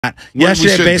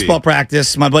Yesterday at baseball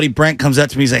practice, my buddy Brent comes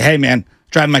up to me. He's like, hey, man,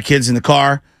 driving my kids in the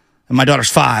car, and my daughter's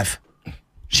 5.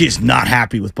 She is not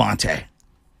happy with Bonte.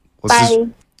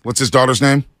 What's his daughter's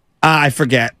name? I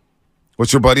forget.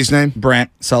 What's your buddy's name? Brent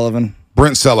Sullivan.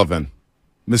 Brent Sullivan.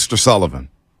 Mr. Sullivan.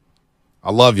 I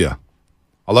love you.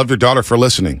 I love your daughter for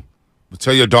listening. But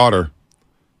tell your daughter,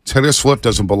 Taylor Swift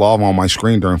doesn't belong on my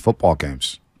screen during football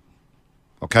games.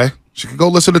 Okay? She can go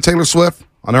listen to Taylor Swift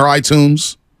on her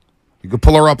iTunes. You can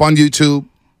pull her up on YouTube.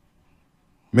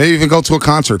 Maybe even go to a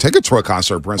concert. Take her to a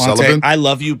concert, Brent Sullivan. I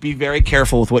love you. Be very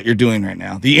careful with what you're doing right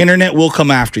now. The internet will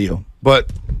come after you.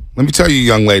 But let me tell you,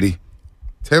 young lady,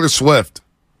 Taylor Swift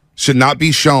should not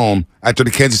be shown after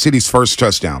the Kansas City's first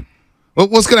touchdown.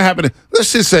 What's going to happen?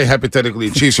 Let's just say, hypothetically,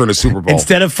 the Chiefs are in the Super Bowl.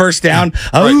 Instead of first down,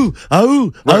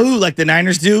 like the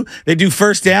Niners do, they do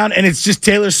first down, and it's just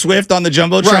Taylor Swift on the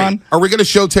Jumbotron. Right. Are we going to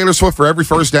show Taylor Swift for every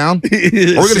first down? Are we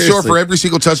going to show her for every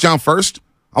single touchdown first?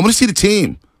 I want to see the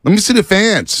team. Let me see the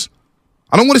fans.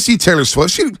 I don't want to see Taylor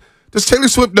Swift. Does Taylor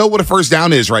Swift know what a first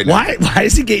down is right now? Why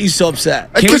does it get you so upset?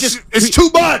 It's too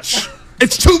much.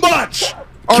 It's too much.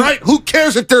 All right? Who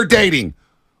cares if they're dating?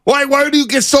 Why do you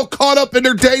get so caught up in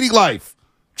their dating life?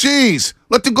 Jeez,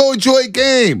 let them go enjoy a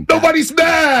game. Nobody's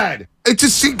mad. It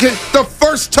just the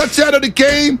first touchdown of the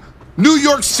game, New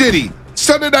York City,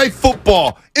 Sunday Night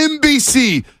Football,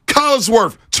 NBC,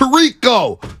 Collinsworth,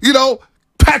 Tirico,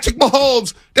 Patrick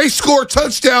Mahomes. They score a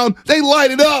touchdown. They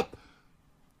light it up.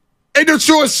 And they're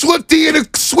showing Swifty in a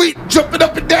suite jumping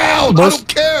up and down. I don't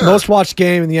care. Most watched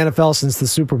game in the NFL since the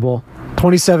Super Bowl.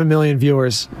 27 million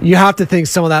viewers. You have to think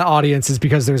some of that audience is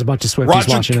because there's a bunch of Swifties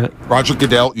watching it. Roger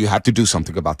Goodell, you have to do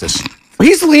something about this.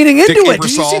 He's leaning into it.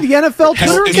 Did you see the NFL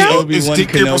Twitter account? Is Dick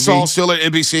Ebersol still at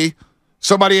NBC?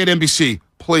 Somebody at NBC,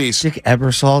 please. Dick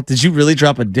Ebersol? Did you really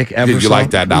drop a Dick Ebersol? You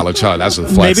like that knowledge, huh? That was a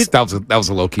flex. Maybe, that was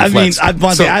a low-key flex.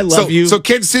 I love you. So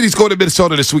Kansas City's going to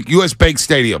Minnesota this week, US Bank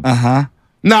Stadium. Uh-huh.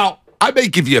 Now, I may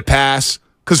give you a pass.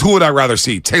 Because who would I rather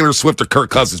see, Taylor Swift or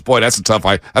Kirk Cousins? Boy, that's a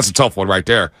tough one right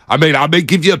there. I may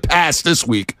give you a pass this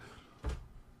week.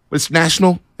 But it's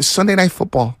national. It's Sunday Night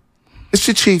Football. It's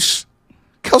the Chiefs.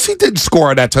 Kelce didn't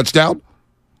score on that touchdown.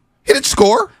 He didn't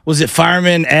score. Was it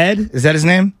Fireman Ed? Is that his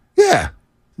name? Yeah.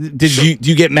 Do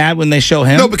you get mad when they show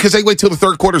him? No, because they wait till the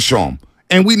third quarter to show him.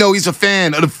 And we know he's a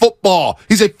fan of the football.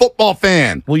 He's a football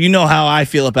fan. Well, you know how I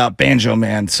feel about Banjo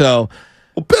Man, so...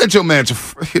 Well, Banjo Man's,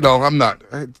 I'm not.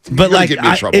 But like,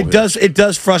 it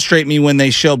does frustrate me when they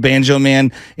show Banjo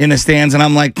Man in the stands, and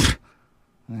I'm like,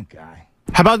 that guy.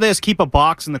 How about this? Keep a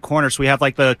box in the corner so we have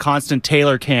like the constant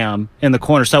Taylor cam in the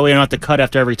corner, so we don't have to cut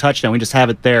after every touchdown. We just have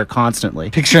it there constantly.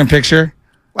 Picture in picture.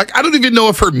 Like, I don't even know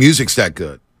if her music's that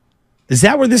good. Is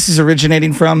that where this is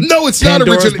originating from? No, it's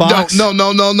Pandora's not box? No.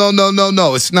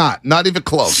 It's not even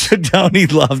close. Tony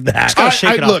loved that.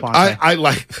 I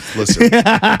like. Listen,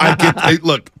 I get.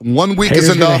 Look, 1 week Haters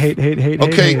is enough.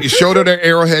 Hate. You showed it at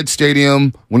Arrowhead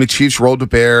Stadium when the Chiefs rolled the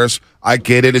Bears. I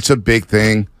get it. It's a big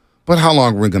thing. But how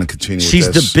long are we going to continue She's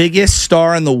with this? the biggest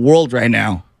star in the world right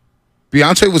now.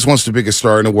 Beyonce was once the biggest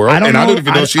star in the world, I don't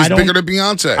even know she's bigger than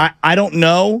Beyonce. I don't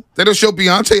know. They don't show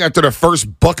Beyonce after the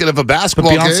first bucket of a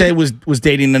basketball game. But Beyonce was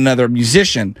dating another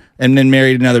musician and then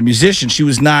married another musician. She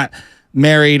was not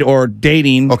married or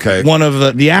dating one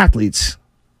of the athletes.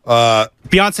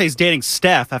 Beyonce's dating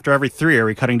Steph after every 3. Are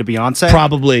we cutting to Beyonce?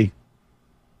 Probably.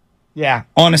 Yeah,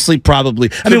 honestly, probably.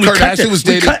 I mean,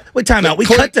 time out. We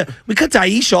cut to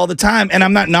Aisha all the time, and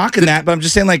I'm not knocking that, but I'm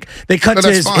just saying, like, they cut to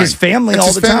his family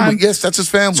all the time. Yes, that's his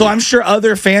family. So I'm sure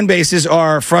other fan bases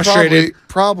are frustrated.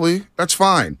 Probably. That's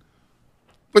fine.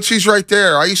 But she's right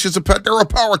there. Aisha's a pet. They're a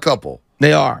power couple.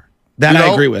 They are.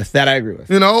 I agree with.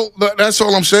 That's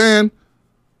all I'm saying.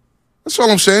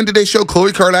 Did they show Khloe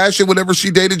Kardashian whenever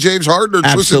she dated James Harden or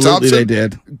Tristan Thompson? Absolutely, they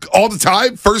did. All the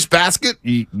time? First basket?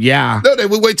 Yeah. No, they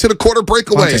would wait till the quarter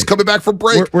breakaways, coming back from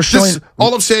break. We're showing,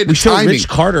 all I'm saying we show timing. Rich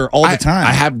Carter all the time.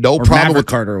 I have no problem with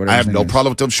Carter. Whatever I have no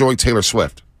problem with them showing Taylor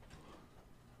Swift.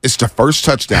 It's the first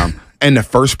touchdown, and the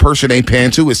first person they pan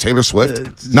to is Taylor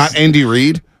Swift, not Andy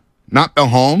Reid, not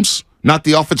Mahomes, not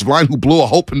the offensive line who blew a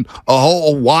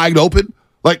hole wide open.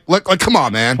 Like, come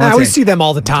on, man. We see them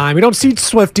all the time. We don't see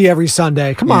Swifty every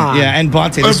Sunday. Come on. Yeah, and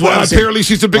Bonte. Apparently,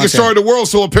 she's the biggest star in the world,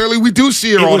 so apparently we do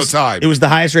see her all the time. It was the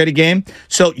highest rated game.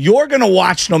 So you're going to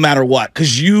watch no matter what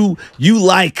because you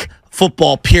like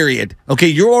football, period. Okay,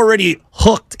 you're already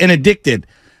hooked and addicted.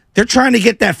 They're trying to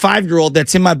get that 5-year-old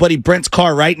that's in my buddy Brent's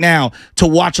car right now to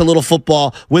watch a little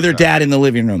football with her dad in the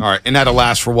living room. All right, and that'll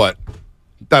last for what?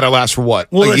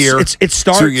 Well, a year? It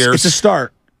starts. 2 years? It's a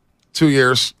start. 2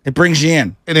 years. It brings you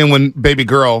in. And then when baby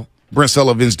girl, Brent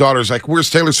Sullivan's daughter's like, where's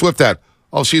Taylor Swift at?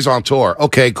 Oh, she's on tour.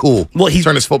 Okay, cool. Well,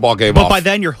 turn this football game But off. by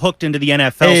then you're hooked into the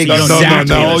NFL. So you don't Exactly. need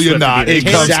No, Taylor you're Swift not. to be It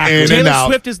there. comes Exactly. in and Taylor out.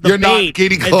 Swift is the You're not bait,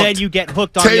 getting and then hooked. you get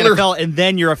hooked on Taylor- the NFL, and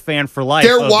then you're a fan for life.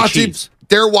 They're of the watching. Chiefs.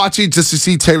 They're watching just to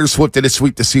see Taylor Swift, and it's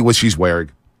sweet to see what she's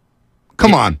wearing.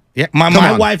 Come on. Yeah, my Come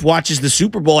on. wife watches the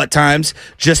Super Bowl at times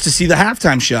just to see the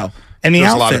halftime show and the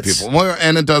There's outfits. a lot of people. Well,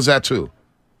 Anna does that too.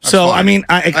 That's So fine. I mean,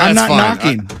 I'm That's not fine.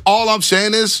 knocking. All I'm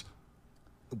saying is,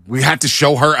 we had to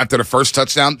show her after the first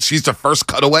touchdown. She's the first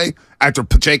cutaway after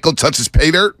Pacheco touches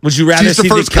pay dirt. Would you rather She's see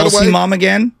the Kelce mom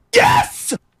again?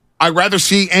 Yes. I'd rather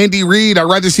see Andy Reid. I'd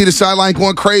rather see the sideline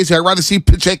going crazy. I'd rather see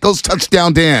Pacheco's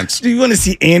touchdown dance. Do you want to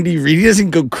see Andy Reid? He doesn't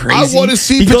go crazy. I want to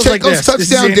see He goes Pacheco's this. This is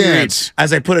touchdown Andy Reid, dance.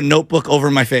 as I put a notebook over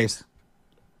my face.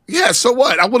 Yeah, so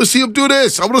what? I want to see him do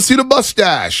this. I want to see the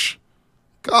mustache.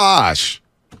 Gosh.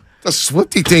 The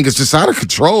Swiftie thing is just out of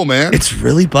control, man. It's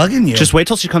really bugging you. Just wait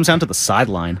till she comes down to the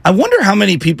sideline. I wonder how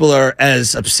many people are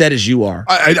as upset as you are.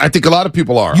 I think a lot of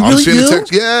people are. You I'm really seeing the do?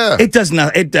 text. Yeah. It does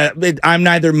not. I'm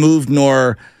neither moved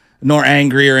nor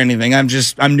angry or anything.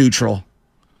 I'm neutral.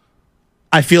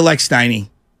 I feel like Steiny.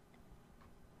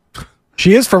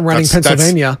 She is from Reading, That's-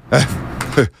 Pennsylvania.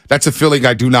 That's a feeling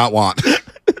I do not want.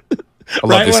 I love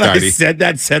Right this when I Steiny. said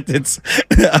that sentence,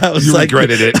 I was You like,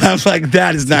 regretted it. I was like,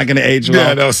 that is not going to age well.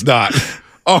 Yeah, no, it's not.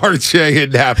 RJ in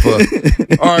Napa.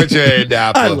 RJ in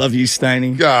Napa. I love you,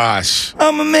 Steiny. Gosh.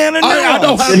 I'm a man of I don't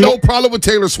nuance. have no problem with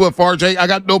Taylor Swift, RJ. I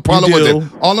got no problem You with do.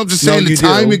 it. All I'm just No, saying, the you do.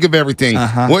 timing of everything.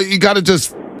 Uh-huh. You got to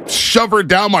just shove her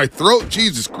down my throat.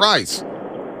 Jesus Christ.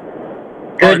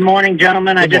 Good morning,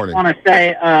 gentlemen. I Good just morning. want to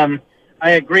say I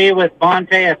agree with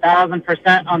Bonte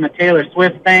 1,000% on the Taylor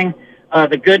Swift thing.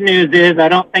 The good news is I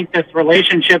don't think this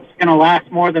relationship's going to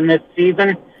last more than this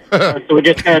season. So we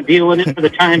just got to deal with it for the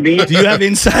time being. Do you have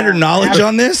insider knowledge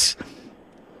on this?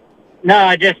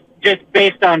 No, just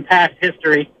based on past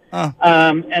history. Oh.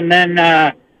 And then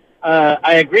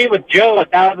I agree with Joe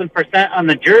 1,000% on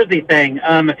the jersey thing.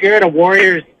 If you're at a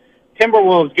Warriors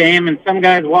Timberwolves game and some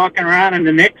guy's walking around in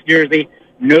the Knicks jersey,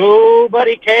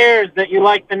 nobody cares that you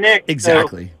like the Knicks.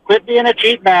 Exactly. So quit being a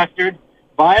cheap bastard.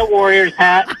 Buy a Warriors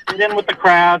hat. Sit in with the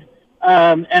crowd.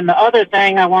 And the other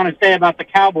thing I want to say about the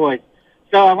Cowboys.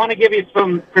 So I want to give you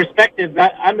some perspective.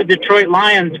 I'm a Detroit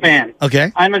Lions fan.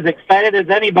 Okay. I'm as excited as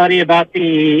anybody about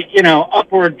the,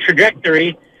 upward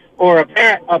trajectory or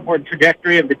apparent upward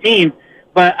trajectory of the team.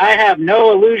 But I have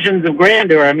no illusions of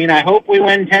grandeur. I mean, I hope we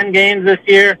win 10 games this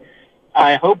year.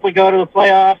 I hope we go to the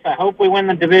playoffs. I hope we win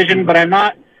the division. But I'm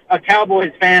not a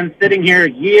Cowboys fan sitting here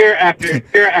year after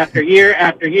year after year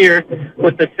after year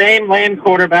with the same lame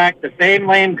quarterback, the same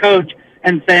lame coach,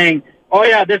 and saying, oh,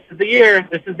 yeah, this is the year.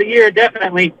 This is the year,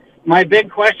 definitely. My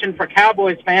big question for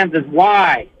Cowboys fans is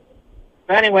why?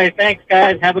 So anyway, thanks,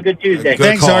 guys. Have a good Tuesday. Good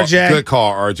Thanks, call. RJ. Good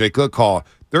call, RJ. Good call.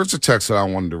 There's a text that I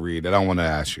wanted to read that I want to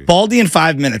ask you. Baldy in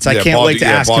 5 minutes. I can't wait to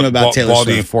ask him about Taylor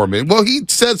Baldy in Swift. 4 minutes. Well, he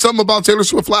said something about Taylor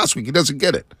Swift last week. He doesn't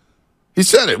get it. He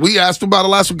said it. We asked him about it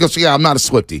last week. He goes, yeah, I'm not a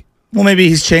Swiftie. Well, maybe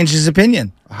he's changed his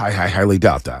opinion. I highly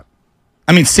doubt that.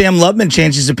 I mean, Sam Lubman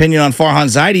changed his opinion on Farhan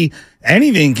Zaidi.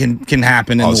 Anything can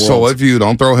happen in the So world. if you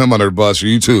don't throw him under the bus,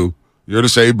 you too. You're the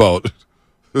same boat.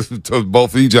 To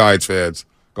both of you Giants fans.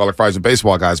 Garlic Fries and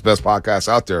Baseball Guys, best podcast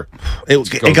out there. It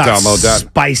Go got download that.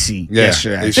 spicy Yeah,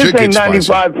 yesterday. it should get spicy.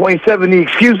 95.7, the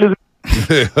excuses.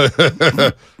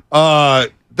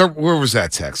 Where was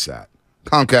that text at?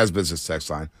 Comcast business text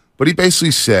line. But he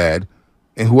basically said,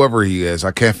 and whoever he is,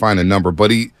 I can't find a number,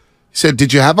 but he said,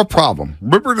 did you have a problem?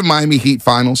 Remember the Miami Heat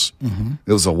finals? Mm-hmm.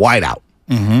 It was a whiteout.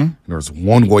 Mm-hmm. There was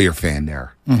one Warrior fan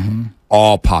there. Mm-hmm.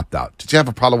 All popped out. Did you have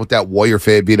a problem with that Warrior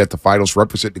fan being at the finals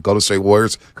representing the Golden State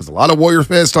Warriors? Because a lot of Warrior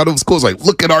fans thought it was cool. It's like,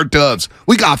 look at our dubs.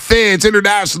 We got fans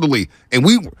internationally. And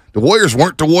the Warriors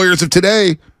weren't the Warriors of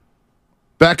today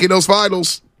back in those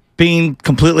finals. Being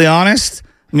completely honest,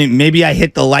 I mean, maybe I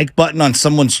hit the like button on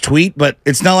someone's tweet, but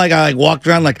it's not like I walked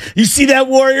around like, you see that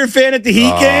Warrior fan at the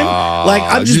Heat game? Like,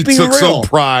 I'm just being You took real. some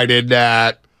pride in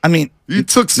that. I mean, You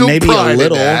took some maybe pride a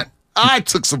little. in that. I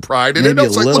took some pride in it. Maybe I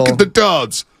was like, a look little. at the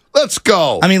dubs. Let's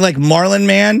go. I mean, like Marlon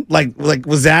Man, like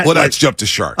was that? Well, like, that's jumped the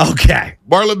shark. okay.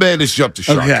 Marlon Man has jumped the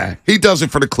shark. Okay. He does it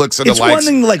for the clicks and It's the likes. one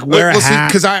thing to, like, wear a hat.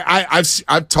 Because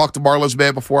I've talked to Marlon's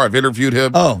man before. I've interviewed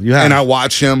him. Oh, you have? And I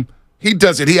watch him. He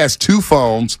does it. He has two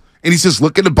phones, and he's just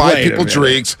looking to buy Wait a people minute.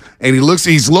 drinks. And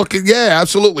he's looking. Yeah,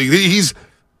 absolutely.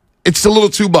 It's a little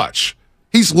too much.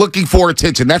 He's looking for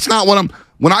attention. That's not what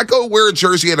when I go wear a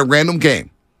jersey at a random game,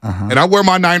 and I wear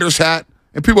my Niners hat.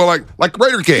 And people are like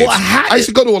Raider games. Well, a hat I used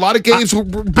to go to a lot of games with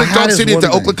Big hat Dog is City at one the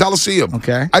thing. Oakland Coliseum.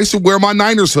 Okay. I used to wear my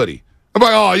Niners hoodie. I'm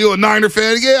like, oh, you a Niner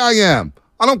fan? Yeah, I am.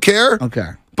 I don't care. Okay.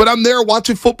 But I'm there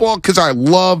watching football because I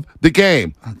love the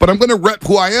game. But I'm going to rep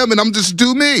who I am, and I'm just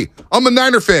do me. I'm a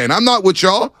Niner fan. I'm not with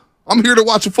y'all. I'm here to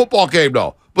watch a football game,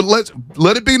 though. But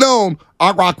let it be known,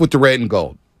 I rock with the red and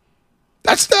gold.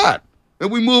 That's that.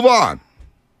 And we move on.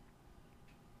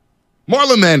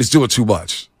 Marlon Man is doing too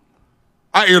much.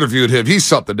 I interviewed him. He's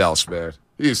something else, man.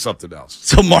 He's something else.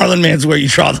 So Marlon Man's where you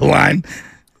draw the line.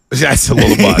 That's a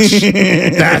little much.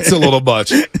 That's a little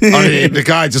much. I mean, the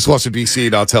guy just wants to be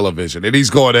seen on television, and he's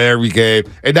going to every game.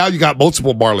 And now you got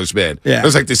multiple Marlins men. Yeah.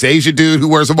 There's like this Asian dude who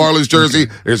wears a Marlins jersey.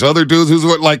 Okay. There's other dudes who's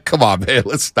like, come on, man,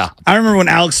 let's stop. I remember when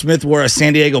Alex Smith wore a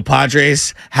San Diego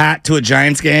Padres hat to a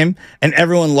Giants game, and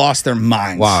everyone lost their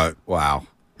minds. Wow.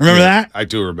 Remember that? I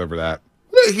do remember that.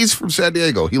 He's from San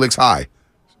Diego. He looks high.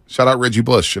 Shout out Reggie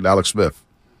Bush and Alex Smith.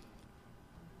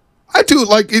 I do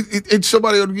like it's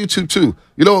somebody on YouTube too.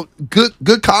 You know, good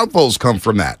convos come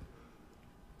from that.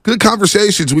 Good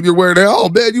conversations when you're wearing it. Oh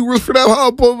man, you root for that?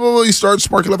 Blah, blah, blah. You start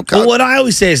sparking up a Well, what I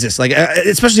always say is this, like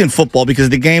especially in football, because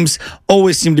the games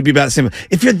always seem to be about the same.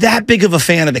 If you're that big of a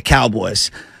fan of the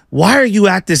Cowboys, why are you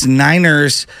at this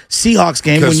Niners Seahawks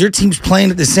game when your team's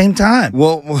playing at the same time?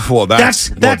 Well, that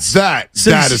is a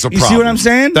problem. You see what I'm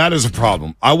saying? That is a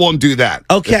problem. I won't do that.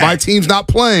 Okay. If my team's not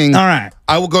playing, all right,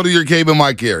 I will go to your game in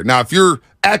my gear. Now, if you're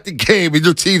at the game and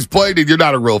your team's playing, then you're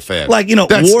not a real fan. Like,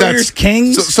 Warriors,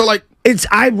 Kings. So like,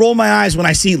 I roll my eyes when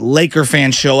I see Laker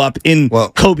fans show up in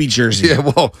Kobe jersey.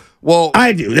 Yeah, well,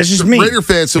 I do. That's just me. Raider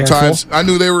fans sometimes. Careful. I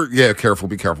knew they were. Yeah, careful.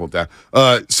 Be careful with that.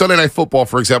 Sunday Night Football,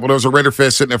 for example, there was a Raider fan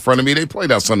sitting in front of me. They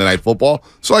played out Sunday Night Football,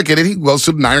 so I get it. He goes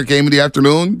to the Niner game in the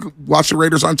afternoon, watch the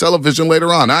Raiders on television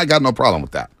later on. I got no problem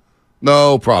with that.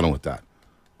 No problem with that.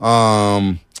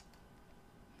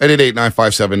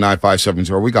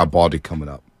 888-957-9570. We got Baldy coming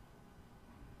up.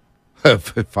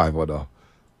 510.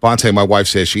 Bonte, my wife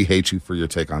says she hates you for your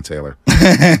take on Taylor.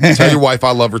 Tell your wife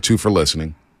I love her too for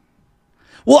listening.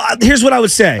 Well, here's what I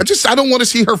would say. I don't want to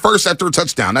see her first after a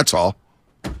touchdown. That's all.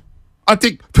 I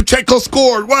think Pacheco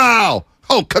scored. Wow.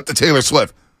 Oh, cut to Taylor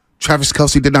Swift. Travis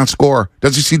Kelce did not score.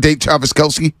 Doesn't she date Travis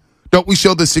Kelce? Don't we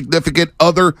show the significant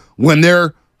other when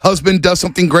their husband does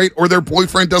something great or their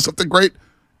boyfriend does something great?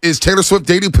 Is Taylor Swift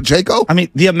dating Pacheco? I mean,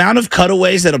 the amount of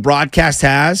cutaways that a broadcast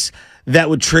has that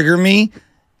would trigger me.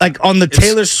 Like on the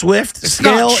Taylor Swift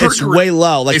scale, it's way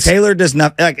low. Like Taylor does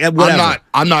not. Like whatever.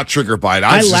 I'm not triggered by it.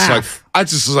 I laugh. I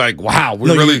just was like, wow,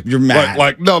 you're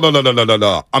mad.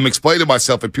 No. I'm explaining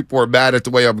myself, and people are mad at the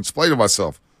way I'm explaining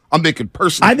myself. I'm making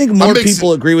personal. I think more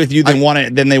people agree with you than they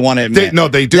want to admit.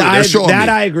 They do. They're showing that.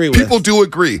 Me. I agree with. People do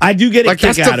agree. I do get a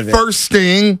kick out of it. That's the first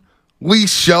thing we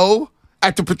show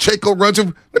after Pacheco runs.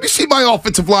 Let me see my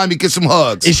offensive lineman get some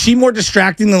hugs. Is she more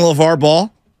distracting than LeVar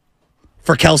Ball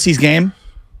for Kelsey's game?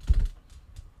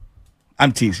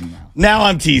 I'm teasing now. Now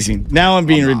I'm teasing. Now I'm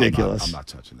being ridiculous. I'm not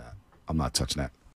touching that.